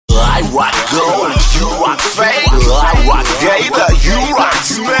I rock gold, you rock fake. I rock gator, you rock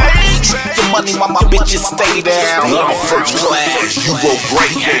snake. Your money while my bitches stay down. I'm first class, you go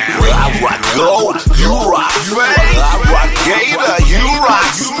great. I rock gold, you rock fake. I rock gator, you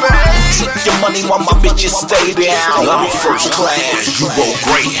rock snake. Your money while my bitches stay down. I'm first class, you go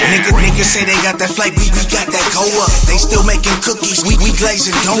great. Niggas say they got that flight, we got that go up. They still making cookies, we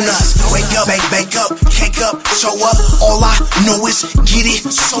glazing donuts. Wake up, bake up, cake up, show up. All I know is get it,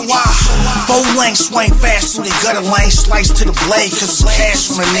 so I four lane swing fast through the gutter lane, slice to the blade, cause it's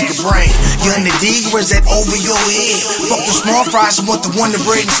cash from a nigga brain. You in the D, where's that over your head? Fuck the small fries, I want the Wonder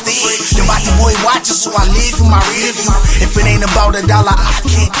Bread instead. The Mighty Boy watches, so I live in my rear view. If it ain't about $1, I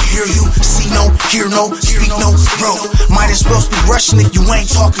can't hear you. See no, hear no, speak no, bro. Might as well speak Russian if you ain't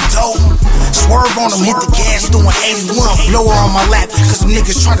talking dope. Swerve on them, hit the gas, doing 81. Blow her on my lap, cause them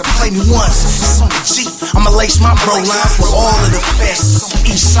niggas try to play me once. It's on the G, I'ma lace my bro lines with all of the fast.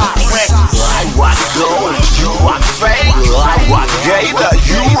 East side records. I rock gold, you rock fake. I rock gator,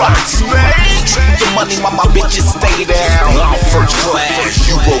 you rock snake. Your money while my bitches stay down. I'm first class,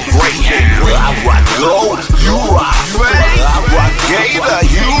 you go great. I rock gold, you rock fake. I rock gator,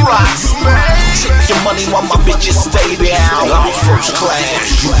 you rock snake. Your money while my bitches stay down. I'm first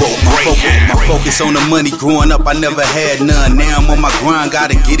class, you go great. My focus on the money, growing up I never had none. Now I'm on my grind,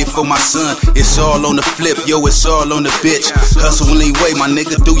 gotta get it for my son. It's all on the flip, yo, it's all on the bitch. Hustle anyway, my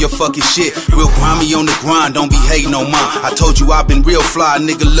nigga, do your fucking shit. Real grimy on the grind, don't be hating on mine. I told you I've been real fly,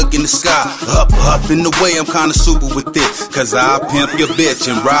 nigga, look in the sky. Up in the way, I'm kinda super with this. Cause I pimp your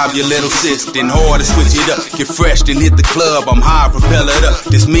bitch and rob your little sis. Then hard to switch it up, get fresh, then hit the club. I'm high, propel it up,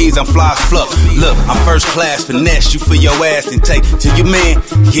 this means I'm fly as fuck. Look, I'm first class, finesse you for your ass and take to your man.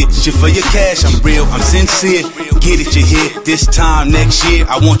 Get you for your cash, I'm real, I'm sincere. Get it, you hit this time next year.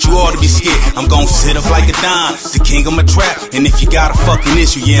 I want you all to be scared. I'm gon' sit up like a dime, the king of my trap. And if you got a fucking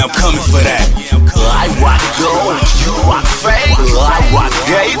issue, yeah, I'm coming for that. I rock gold, you rock fake. I rock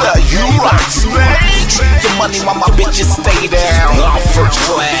gator, you rock snake. Your money while my bitches stay down. I'm first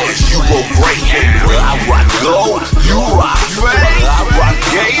class, you go great. I rock gold, you rock fake. I rock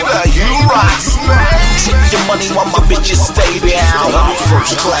gator, you rock snake. Your money while my bitches stay down. I'm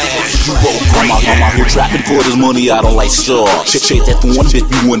first class, you go great. I'm out here trapping for this money, I don't like stars. Chase that one bitch,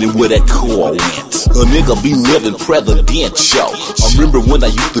 be wondering where that car went. A nigga be living presidential. I remember when I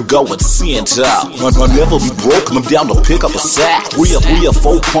used to go and send out. I'll never be broke, I'm down to pick up a sack. We have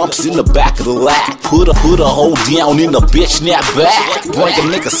 4 pumps in the back of the lack. Put a hole down in the bitch, snap back. Bring a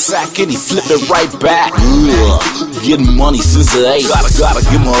nigga sack and he flip it right back. Getting money since the 8. Gotta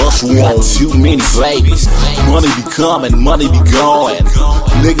get my hustle on. Too many babies. Money be coming, money be going.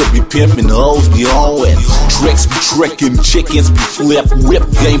 Nigga be pimping, hoes be hoeing. Tricks be tricking, chickens be flip. Whip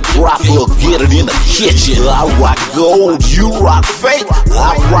game proper, get it in the kitchen. I rock gold, you rock fake.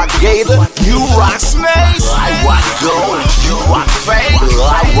 I rock gator, you rock snake. I rock gold, you rock fake.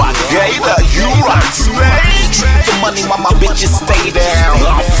 I rock gator, you rock snake. Your money while my bitches stay down.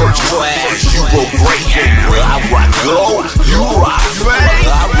 I'm first class, you go great. I rock gold, you rock fake.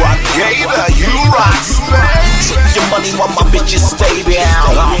 I rock gator, you rock snake. Your money while my bitches stay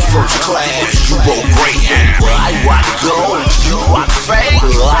down. I'm first class, you go great. I rock gold, you rock fake.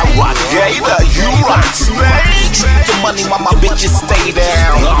 I rock gator, you rock snake. Your money while my bitches stay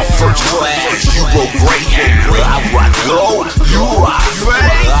down. I'm first class, you go great. I rock gold, you rock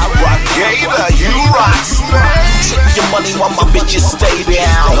fake. I rock gator, you rock snake. Your money while my bitches stay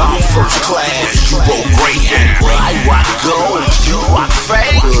down. I'm first class, you go great. I rock gold, you rock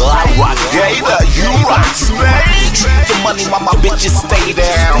fake. I rock gator, you rock snake. Your money while my bitches stay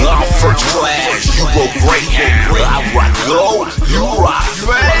down. I'm first class, you go great. I rock gold, you rock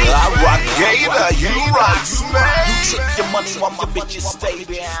fake. I rock gator, you rock snake. Your money while my bitches stay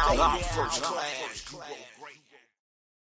down. I'm first class, you go great.